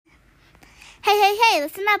Hey,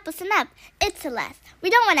 listen up. It's Celeste. We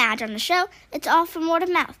don't want ads on the show. It's all from word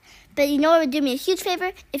of mouth. But you know what would do me a huge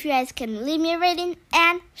favor? If you guys can leave me a rating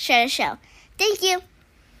and share the show. Thank you.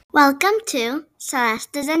 Welcome to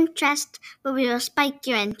Celeste's Interest, where we will spike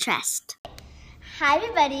your interest. Hi,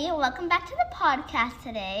 everybody. Welcome back to the podcast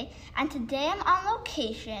today. And today I'm on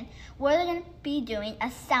location where we're going to be doing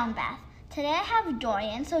a sound bath. Today I have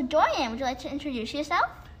Dorian. So, Dorian, would you like to introduce yourself?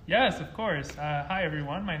 Yes, of course. Hi,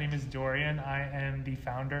 everyone. My name is Dorian. I am the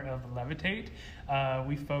founder of Levitate.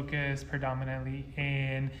 We focus predominantly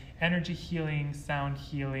in energy healing, sound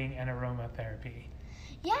healing, and aromatherapy.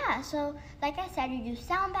 Yeah, so like I said, you do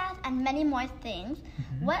sound baths and many more things.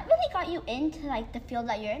 Mm-hmm. What really got you into the field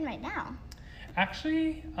that you're in right now?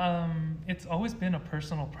 Actually, it's always been a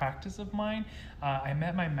personal practice of mine. I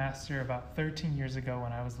met my master about 13 years ago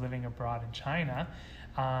when I was living abroad in China.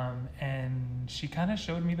 And she kind of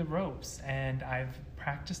showed me the ropes, and I've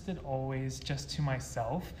practiced it always just to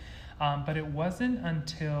myself. But it wasn't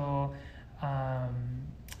until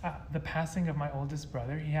the passing of my oldest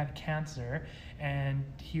brother. He had cancer, and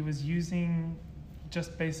he was using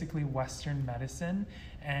just basically Western medicine.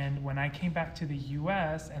 And when I came back to the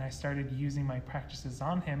US and I started using my practices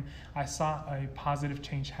on him, I saw a positive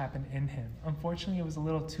change happen in him. Unfortunately, it was a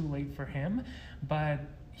little too late for him, but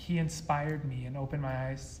he inspired me and opened my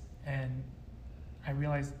eyes, and I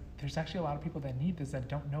realized there's actually a lot of people that need this, that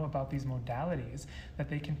don't know about these modalities that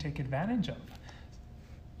they can take advantage of.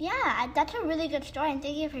 Yeah, that's a really good story, and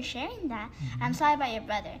thank you for sharing that. Mm-hmm. I'm sorry about your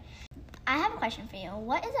brother. I have a question for you.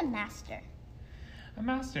 What is a master? A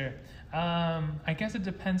master. I guess it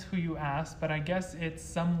depends who you ask, but I guess it's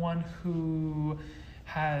someone who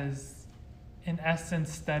has, in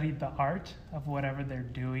essence, studied the art of whatever they're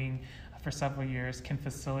doing for several years, can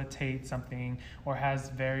facilitate something, or has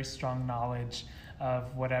very strong knowledge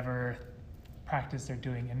of whatever practice they're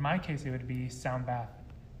doing. In my case, it would be sound bath,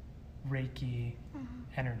 Reiki,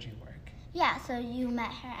 energy work. Yeah, so you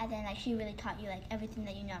met her and then she really taught you everything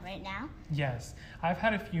that you know right now? Yes. I've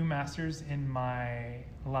had a few masters in my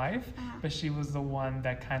life, but she was the one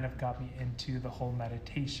that kind of got me into the whole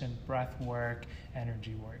meditation, breath work,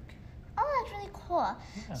 energy work. Oh, that's really cool.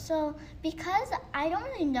 Yeah. So, because I don't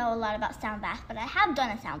really know a lot about sound bath, but I have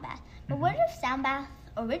done a sound bath. But where does sound bath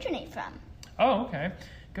originate from? Oh, okay.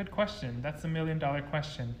 Good question. That's $1 million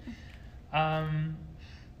question. From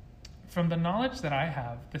the knowledge that I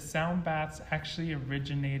have, the sound baths actually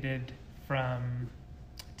originated from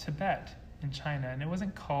Tibet in China, and it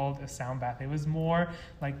wasn't called a sound bath. It was more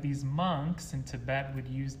like these monks in Tibet would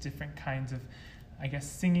use different kinds of, I guess,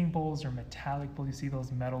 singing bowls or metallic bowls. You see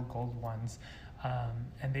those metal gold ones.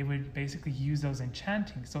 And they would basically use those in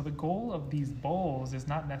chanting. So the goal of these bowls is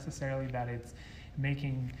not necessarily that it's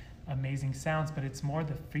making amazing sounds, but it's more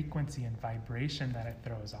the frequency and vibration that it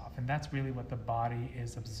throws off. And that's really what the body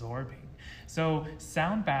is absorbing. So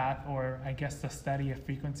sound bath, or I guess the study of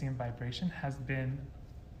frequency and vibration, has been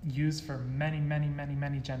used for many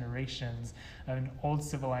generations in old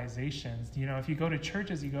civilizations. You know, if you go to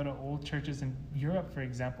churches, you go to old churches in Europe, for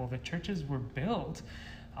example, the churches were built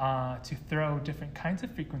to throw different kinds of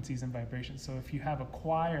frequencies and vibrations. So if you have a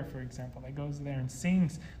choir, for example, that goes there and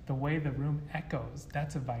sings, the way the room echoes,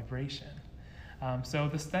 that's a vibration. So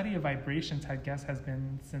the study of vibrations, I guess, has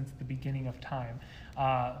been since the beginning of time.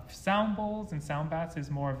 Sound bowls and sound baths is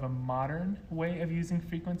more of a modern way of using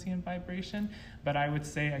frequency and vibration, but I would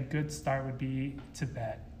say a good start would be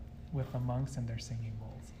Tibet with the monks and their singing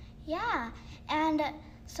bowls. Yeah, and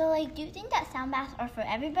so do you think that sound baths are for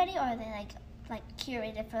everybody, or are they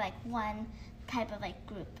curated for one type of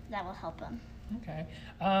group that will help them? Okay.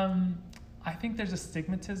 I think there's a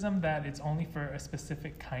stigmatism that it's only for a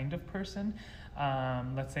specific kind of person.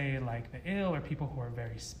 Let's say the ill or people who are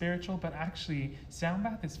very spiritual, but actually sound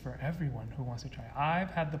bath is for everyone who wants to try.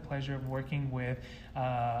 I've had the pleasure of working with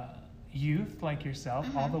youth like yourself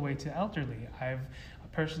all the way to elderly. I've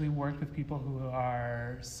personally worked with people who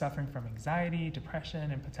are suffering from anxiety,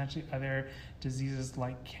 depression, and potentially other diseases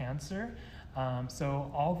like cancer.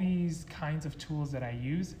 So all these kinds of tools that I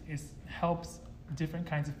use helps different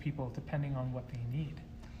kinds of people depending on what they need.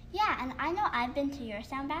 Yeah, and I know I've been to your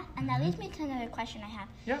sound bath, and that leads me to another question I have.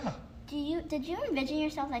 Yeah. Did you envision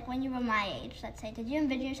yourself when you were my age, let's say, did you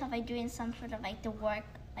envision yourself doing some sort of the work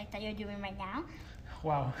that you're doing right now?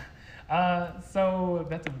 Wow. So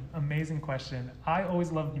that's an amazing question. I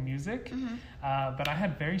always loved music, but I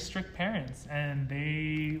had very strict parents, and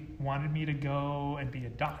they wanted me to go and be a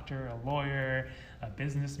doctor, a lawyer, a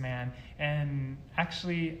businessman. And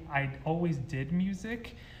actually, I always did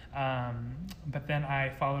music, But then I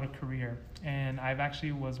followed a career, and I've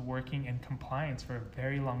actually was working in compliance for a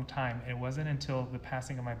very long time. It wasn't until the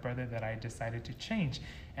passing of my brother that I decided to change.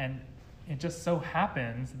 And it just so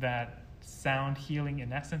happens that sound healing,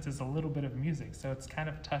 in essence, is a little bit of music. So it's kind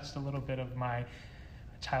of touched a little bit of my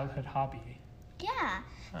childhood hobby. Yeah.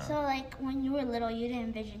 So like when you were little, you didn't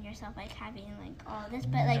envision yourself like having like all this,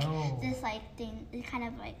 but like this like thing, it kind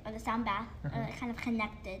of like, or the sound bath, kind of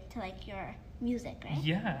connected to like your music, right?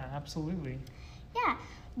 Yeah, absolutely. Yeah.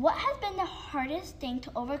 What has been the hardest thing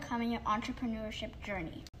to overcome in your entrepreneurship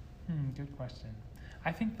journey? Good question.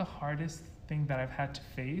 I think the hardest thing that I've had to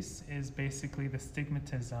face is basically the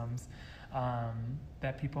stigmatisms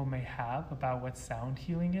that people may have about what sound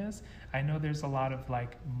healing is. I know there's a lot of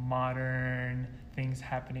like modern things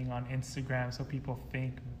happening on Instagram, so people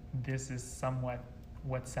think this is somewhat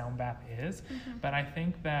what sound bath is, but I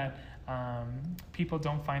think that people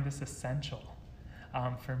don't find this essential.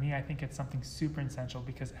 For me, I think it's something super essential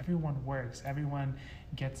because everyone works, everyone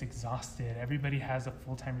gets exhausted, everybody has a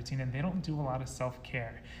full-time routine, and they don't do a lot of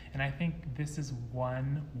self-care. And I think this is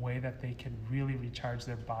one way that they can really recharge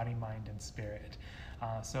their body, mind, and spirit.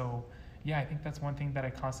 So yeah, I think that's one thing that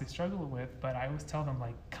I constantly struggle with, but I always tell them,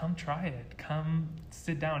 like, come try it, come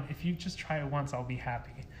sit down. If you just try it once, I'll be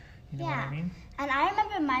happy. You know what I mean? And I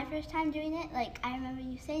remember my first time doing it, like, I remember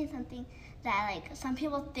you saying something that, like, some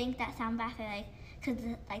people think that sound baths are, like, because,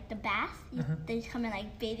 like, the bath, they just come in,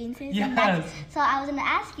 like, bathing suits. Yes. So I was going to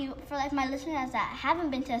ask you, for, like, my listeners that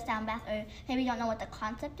haven't been to a sound bath or maybe don't know what the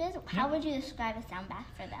concept is, how would you describe a sound bath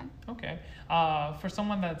for them? Okay. For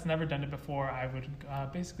someone that's never done it before, I would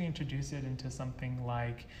basically introduce it into something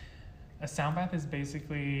like a sound bath is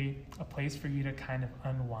basically a place for you to kind of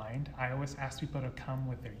unwind. I always ask people to come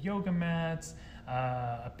with their yoga mats,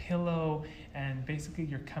 a pillow, and basically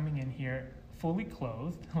you're coming in here fully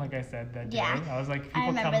clothed, like I said that day. I was like, people I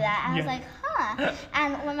remember that. I was yeah. like, huh.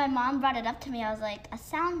 And when my mom brought it up to me, I was like, a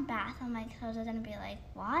sound bath. I'm like, so is it gonna be like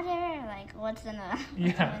water? Like, what's gonna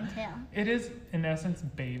entail? It is in essence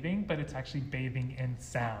bathing, but it's actually bathing in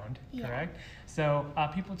sound, correct? So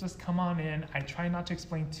people just come on in. I try not to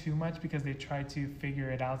explain too much because they try to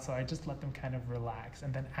figure it out. So I just let them kind of relax,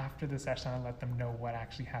 and then after the session, I let them know what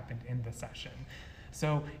actually happened in the session.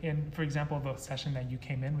 So for example, the session that you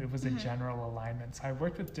came in, it was a general alignment. So I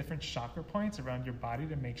worked with different chakra points around your body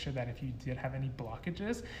to make sure that if you did have any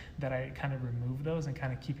blockages, that I kind of remove those and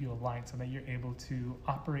kind of keep you aligned so that you're able to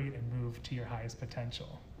operate and move to your highest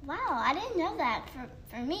potential. Wow, I didn't know that.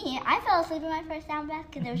 For me, I fell asleep in my first sound bath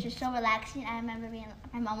because it was just so relaxing. I remember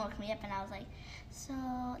my mom woke me up and I was like, so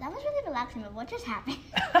that was really relaxing, but what just happened?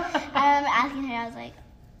 I remember asking her, I was like,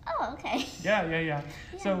 oh, okay. Yeah.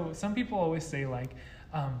 So some people always say like,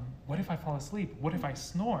 what if I fall asleep? What if I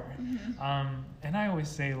snore? And I always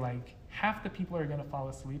say like, half the people are gonna fall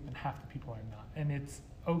asleep and half the people are not. And it's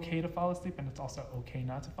okay to fall asleep and it's also okay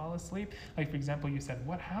not to fall asleep. Like for example, you said,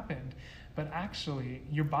 what happened? But actually,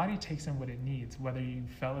 your body takes in what it needs, whether you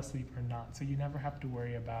fell asleep or not. So you never have to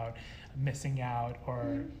worry about missing out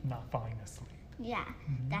or not falling asleep. Yeah,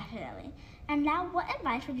 definitely. And now, what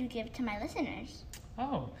advice would you give to my listeners?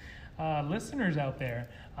 Listeners out there,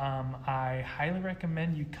 I highly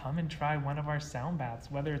recommend you come and try one of our sound baths,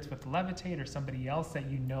 whether it's with Levitate or somebody else that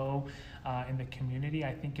you know in the community.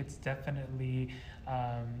 I think it's definitely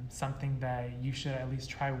something that you should at least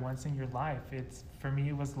try once in your life. For me,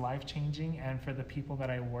 it was life-changing, and for the people that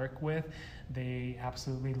I work with, they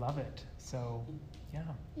absolutely love it. So, yeah.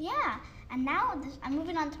 Yeah, and now I'm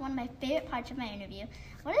moving on to one of my favorite parts of my interview.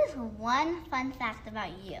 What is one fun fact about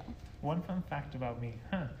you? One fun fact about me,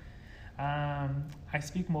 I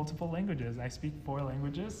speak multiple languages. I speak 4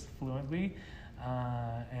 languages fluently,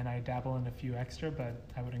 and I dabble in a few extra, but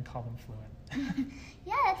I wouldn't call them fluent.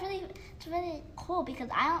 Yeah, it's really cool because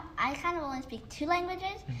I kind of only speak 2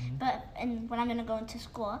 languages, but when I'm gonna go into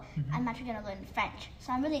school, I'm actually gonna learn French.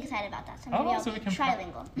 So I'm really excited about that. So maybe I'll be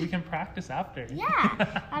trilingual. We can practice after. Yeah,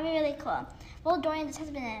 that'd be really cool. Well, Dorian, this has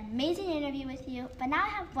been an amazing interview with you, but now I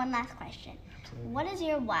have one last question. Absolutely. What is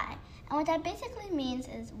your why? And what that basically means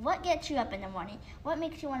is, what gets you up in the morning? What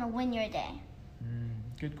makes you want to win your day?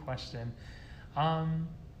 Good question.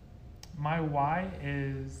 My why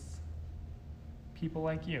is people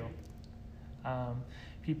like you.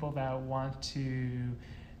 People that want to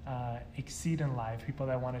exceed in life, people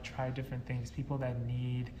that want to try different things, people that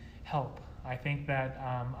need help. I think that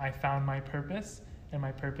I found my purpose, and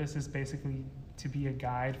my purpose is basically to be a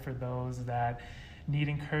guide for those that need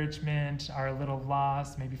encouragement, are a little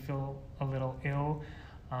lost, maybe feel a little ill,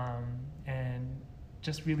 and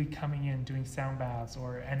just really coming in, doing sound baths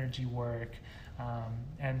or energy work,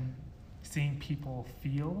 and seeing people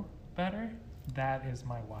feel better That is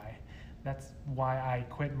my why. That's why I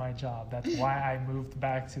quit my job. That's why I moved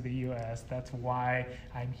back to the US. That's why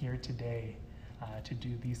I'm here today to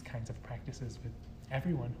do these kinds of practices with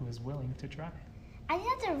everyone who is willing to try. I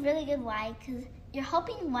think that's a really good why, because you're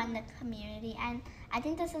helping the community, and I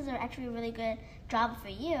think this is actually a really good job for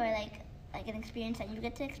you, or like an experience that you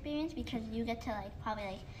get to experience, because you get to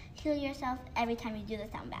probably heal yourself every time you do the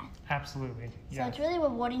sound bath. Absolutely. So Yes. it's really a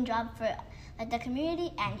rewarding job for the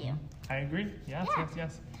community and you. I agree. Yes, Yeah.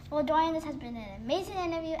 yes. Well, Dorian, this has been an amazing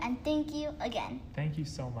interview, and thank you again. Thank you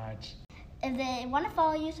so much. If they want to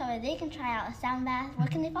follow you so that they can try out a sound bath, where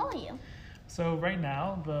can they follow you? So right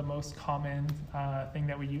now, the most common thing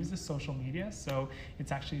that we use is social media. So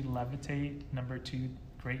it's actually Levitate #2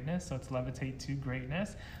 Greatness. So it's Levitate to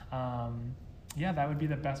Greatness. Yeah, that would be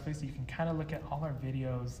the best place. You can kind of look at all our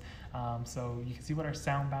videos. So you can see what our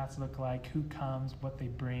sound baths look like, who comes, what they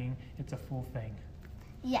bring. It's a full thing.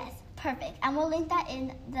 Yes, perfect. And we'll link that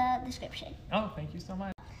in the description. Oh, thank you so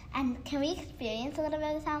much. And can we experience a little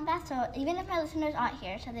bit of the sound bath? So even if our listeners aren't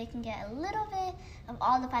here, so they can get a little bit of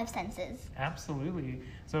all the 5 senses. Absolutely.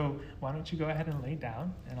 So why don't you go ahead and lay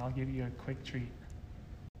down, and I'll give you a quick treat.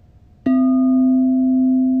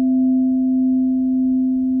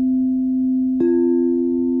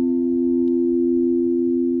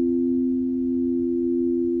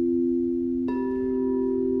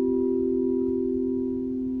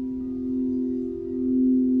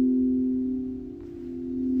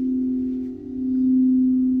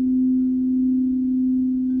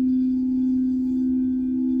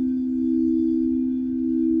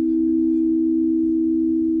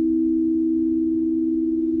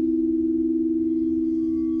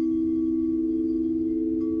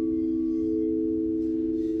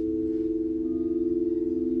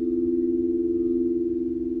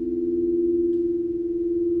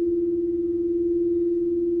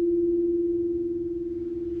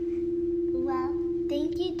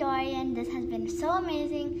 Thank you, Dorian. This has been so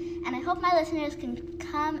amazing, and I hope my listeners can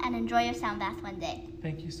come and enjoy your sound bath one day.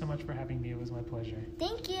 Thank you so much for having me. It was my pleasure.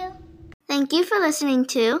 Thank you. Thank you for listening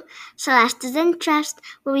to Celeste's Interest,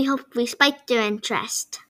 where we hope we spiked your interest.